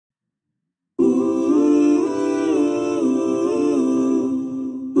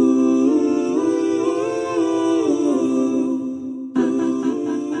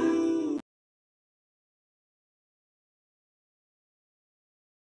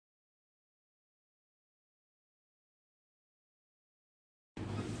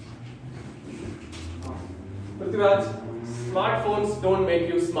Prithviraj, smartphones don't make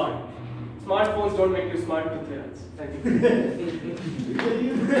you smart. Smartphones don't make you smart, Prithviraj. Thank you.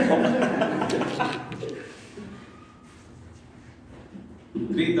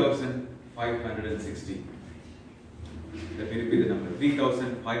 3,560. Let me repeat the number.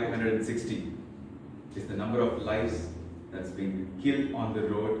 3,560 is the number of lives that's been killed on the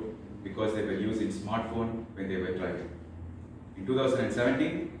road because they were using smartphone when they were driving. In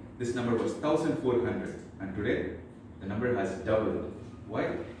 2017, this number was 1,400, and today the number has doubled.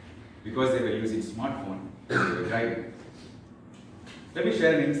 Why? Because they were using smartphone when they were driving. Let me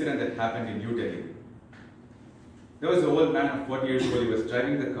share an incident that happened in New Delhi. There was an old man of 40 years old. He was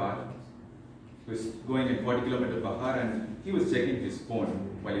driving the car. He was going in 40 km per hour, and he was checking his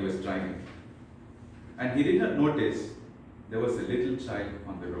phone while he was driving. And he did not notice there was a little child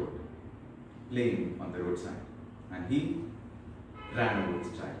on the road, playing on the roadside. And he ran over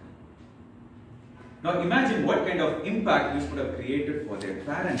this child. Now imagine what kind of impact this would have created for their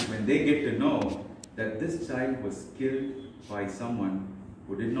parents when they get to know that this child was killed by someone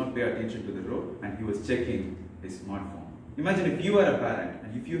who did not pay attention to the road and he was checking his smartphone. Imagine if you are a parent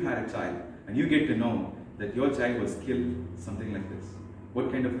and if you had a child and you get to know that your child was killed, something like this.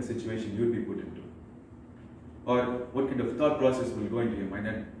 What kind of a situation you would be put into? Or what kind of thought process will go into your mind,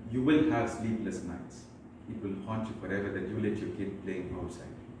 and you will have sleepless nights. It will haunt you forever that you let your kid playing outside.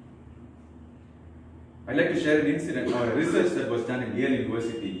 I'd like to share an incident or a research that was done in Yale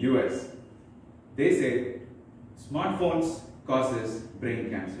University, US. They say smartphones causes brain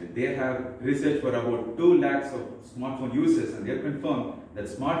cancer. They have research for about 2 lakhs of smartphone users, and they have confirmed that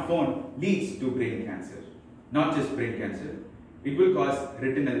smartphone leads to brain cancer. Not just brain cancer, it will cause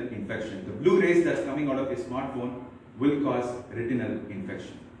retinal infection. The blue rays that's coming out of your smartphone will cause retinal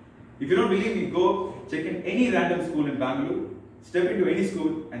infection. If you don't believe me, go check in any random school in Bangalore, step into any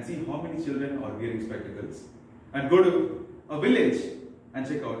school and see how many children are wearing spectacles. And go to a village and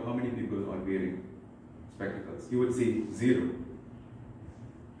check out how many people are wearing spectacles. You would see 0.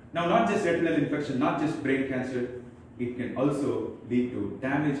 Now, not just retinal infection, not just brain cancer, it can also lead to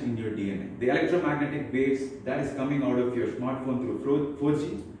damage in your DNA. The electromagnetic waves that is coming out of your smartphone through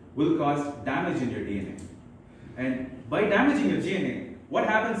 4G will cause damage in your DNA. And by damaging your DNA, what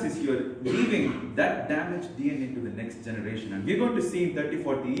happens is you're leaving that damaged DNA to the next generation. And we're going to see in 30,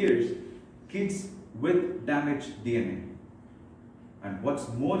 40 years, kids with damaged DNA. And what's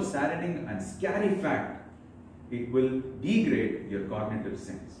more saddening and scary fact, it will degrade your cognitive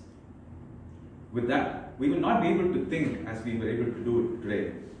sense. With that, we will not be able to think as we were able to do it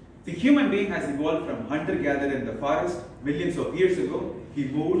today. The human being has evolved from hunter-gatherer in the forest millions of years ago. He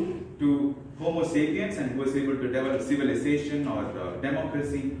moved to Homo sapiens and he was able to develop civilization or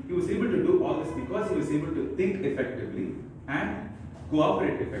democracy. He was able to do all this because he was able to think effectively and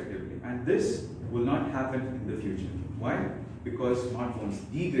cooperate effectively. And this will not happen in the future. Why? Because smartphones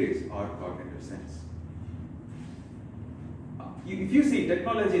degrade our cognitive sense. If you see,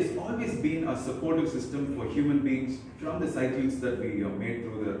 technology has always been a supportive system for human beings, from the cycles that we made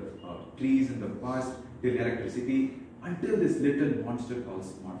through the trees in the past till electricity, until this little monster called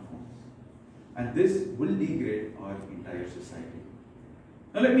smartphones. And this will degrade our entire society.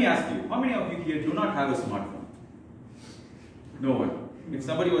 Now let me ask you, how many of you here do not have a smartphone? No one. If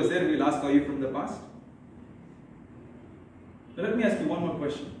somebody was there, we'll ask, are you from the past? Now let me ask you one more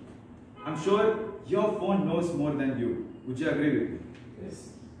question. I'm sure your phone knows more than you. Would you agree with me? Yes.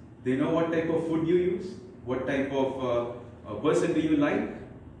 They know what type of food you use, what type of person do you like.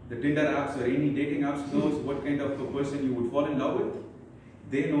 The Tinder apps or any dating apps knows what kind of a person you would fall in love with.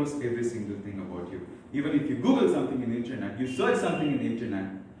 They knows every single thing about you. Even if you Google something in the internet, you search something in the internet,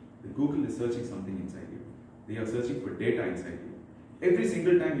 the Google is searching something inside you. They are searching for data inside you. Every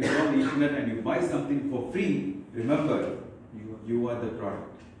single time you go on the internet and you buy something for free, remember, you are the product.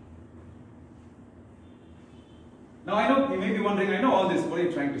 Now I know, you may be wondering, I know all this, what are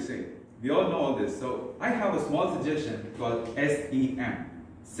you trying to say? We all know all this. So I have a small suggestion called SEM.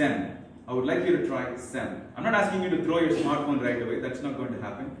 SEM. I would like you to try SEM. I'm not asking you to throw your smartphone right away. That's not going to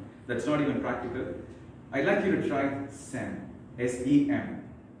happen. That's not even practical. I'd like you to try SEM. S-E-M.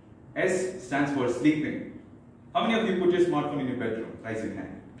 S stands for sleeping. How many of you put your smartphone in your bedroom? Raise your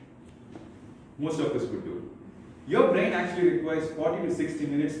hand. Most of us would do it. Your brain actually requires 40 to 60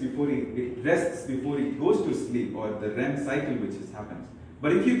 minutes before it rests, before it goes to sleep, or the REM cycle which happens.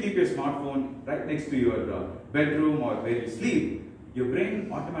 But if you keep your smartphone right next to your bedroom or where you sleep, your brain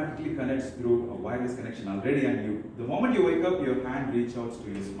automatically connects through a wireless connection already, and the moment you wake up, your hand reaches out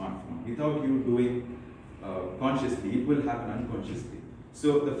to your smartphone without you doing consciously. It will happen unconsciously.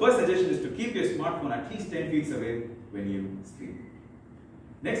 So the first suggestion is to keep your smartphone at least 10 feet away when you sleep.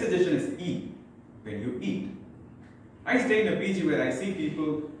 Next suggestion is E, when you eat. I stay in a PG where I see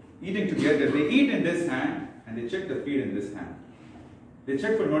people eating together. They eat in this hand and they check the feed in this hand. They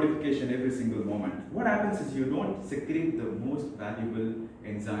check for notification every single moment. What happens is you don't secrete the most valuable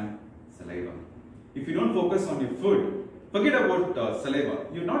enzyme, saliva. If you don't focus on your food, forget about saliva.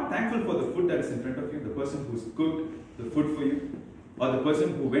 You're not thankful for the food that is in front of you, the person who's cooked the food for you, or the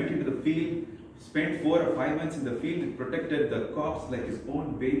person who went into the field, spent 4 or 5 months in the field and protected the crops like his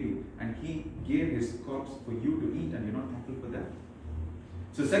own baby, and he gave his crops for you to eat, and you're not thankful for that.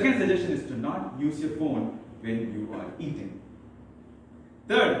 So second suggestion is to not use your phone when you are eating.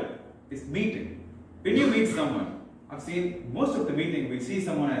 Third is meeting. When you meet someone, I've seen most of the meeting, we see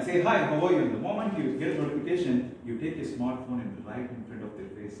someone and say, hi, how are you? And the moment you get a notification, you take your smartphone and right in front of their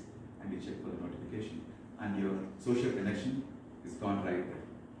face and you check for the notification. And your social connection is gone right there.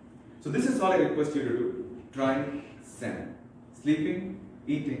 So this is all I request you to do. Try 7. Sleeping,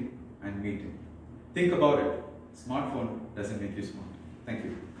 eating, and meeting. Think about it. Smartphone doesn't make you smart. Thank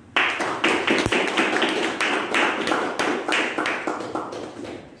you.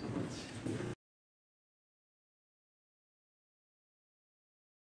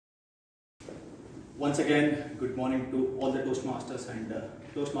 Once again, good morning to all the Toastmasters and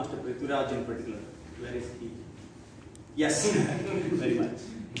Toastmaster Prithviraj in particular. Where is he? Yes, very much.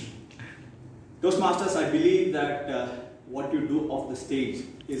 Toastmasters, I believe that what you do off the stage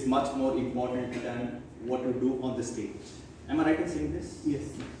is much more important than what you do on the stage. Am I right in saying this? Yes.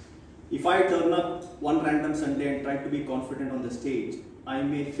 If I turn up one random Sunday and try to be confident on the stage, I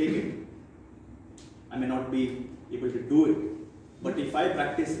may fake it. I may not be able to do it. But if I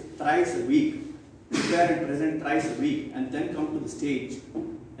practice thrice a week, prepare and present thrice a week, and then come to the stage,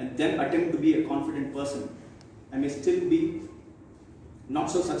 and then attempt to be a confident person, I may still be not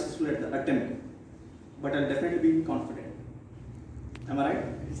so successful at the attempt, but I'll definitely be confident. Am I right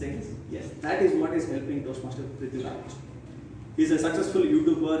in saying this? Yes. That is what is helping Toastmaster Prithviraj. He's a successful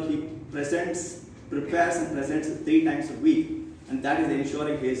YouTuber. He prepares and presents 3 times a week, and that is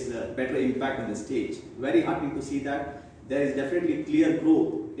ensuring his better impact on the stage. Very heartening to see that. There is definitely clear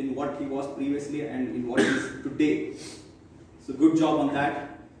growth in what he was previously and in what he is today. So good job on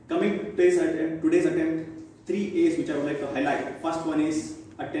that. Coming to today's attempt, 3 A's which I would like to highlight. First one is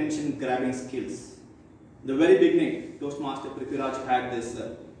attention grabbing skills. The very beginning, Toastmaster Prithviraj had this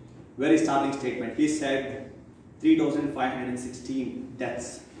very startling statement. He said 3,516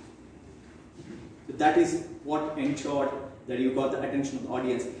 deaths. So that is what ensured that you got the attention of the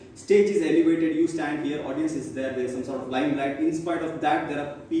audience. Stage is elevated, you stand here, audience is there, there is some sort of limelight. In spite of that, there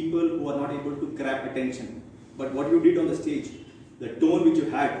are people who are not able to grab attention. But what you did on the stage, the tone which you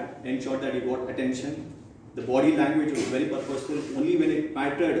had ensured that you got attention. The body language was very purposeful. Only when it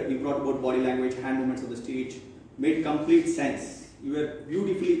mattered, you brought about body language, hand movements on the stage. Made complete sense. You were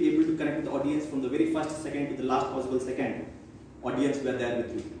beautifully able to connect with the audience from the very first second to the last possible second. Audience were there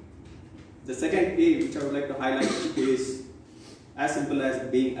with you. The second A which I would like to highlight is as simple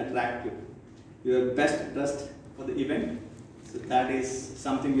as being attractive. You are best dressed for the event. So that is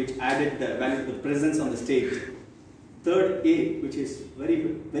something which added value to the presence on the stage. Third A, which is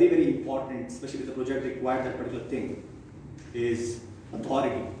very important, especially the project required that particular thing, is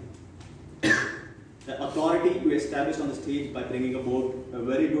authority. The authority you established on the stage by bringing about a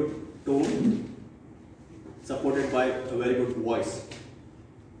very good tone, supported by a very good voice.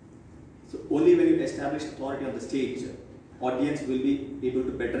 So only when you establish authority on the stage, audience will be able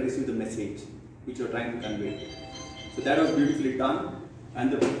to better receive the message which you are trying to convey. So that was beautifully done,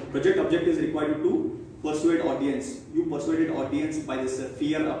 and the project objectives required you to persuade audience. You persuaded audience by this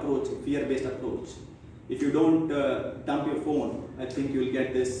fear-based approach. If you don't dump your phone, I think you will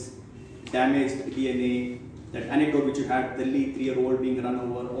get this damaged DNA, that anecdote which you had, the 3-year-old being run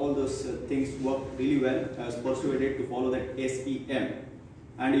over, all those things worked really well. I was persuaded to follow that SEM.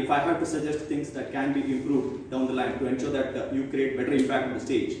 And if I have to suggest things that can be improved down the line to ensure that you create better impact on the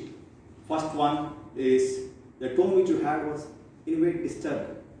stage, first one is the tone which you had was in a way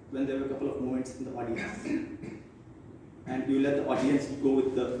disturbed when there were a couple of moments in the audience. And you let the audience go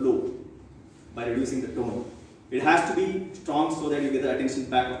with the flow by reducing the tone. It has to be strong so that you get the attention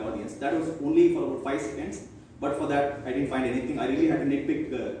back of the audience. That was only for about 5 seconds, but for that I didn't find anything. I really had to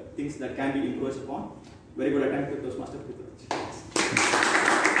nitpick things that can be improvised upon. Very good attempt with Toastmaster Prithviraj.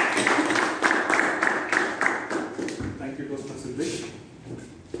 Thank you, Toastmaster Siddesh.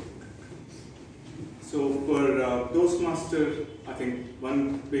 So for Toastmaster, I think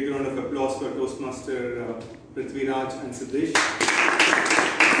one big round of applause for Toastmaster Prithviraj and Siddesh.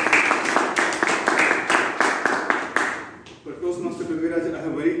 For Toastmaster Prithviraj, I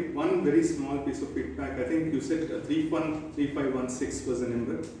have one very small piece of feedback. I think you said 313516 was the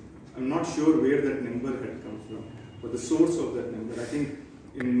number. I'm not sure where that number had come from. or the source of that number. I think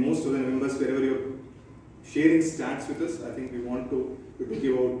in most of the numbers, wherever you're sharing stats with us, I think we want to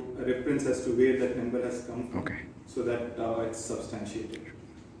give out a reference as to where that number has come from, so that it's substantiated.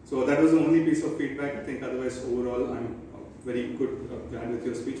 So that was the only piece of feedback. I think otherwise, overall, I'm very good, glad with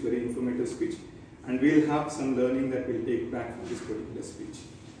your speech, very informative speech. And we'll have some learning that we'll take back from this particular speech.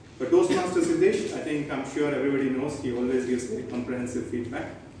 But Toastmaster Siddesh, I think I'm sure everybody knows, he always gives very comprehensive feedback.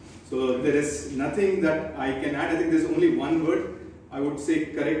 So there is nothing that I can add. I think there's only one word I would say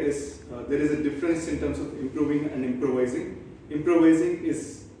correct is there is a difference in terms of improving and improvising. Improvising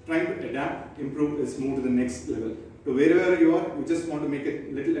is trying to adapt, improve is move to the next level. So wherever you are, you just want to make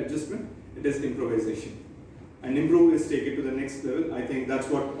a little adjustment, it is improvisation. And improve is take it to the next level. I think that's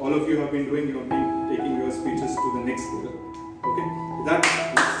what all of you have been doing. You have been taking your speeches to the next level. Okay, that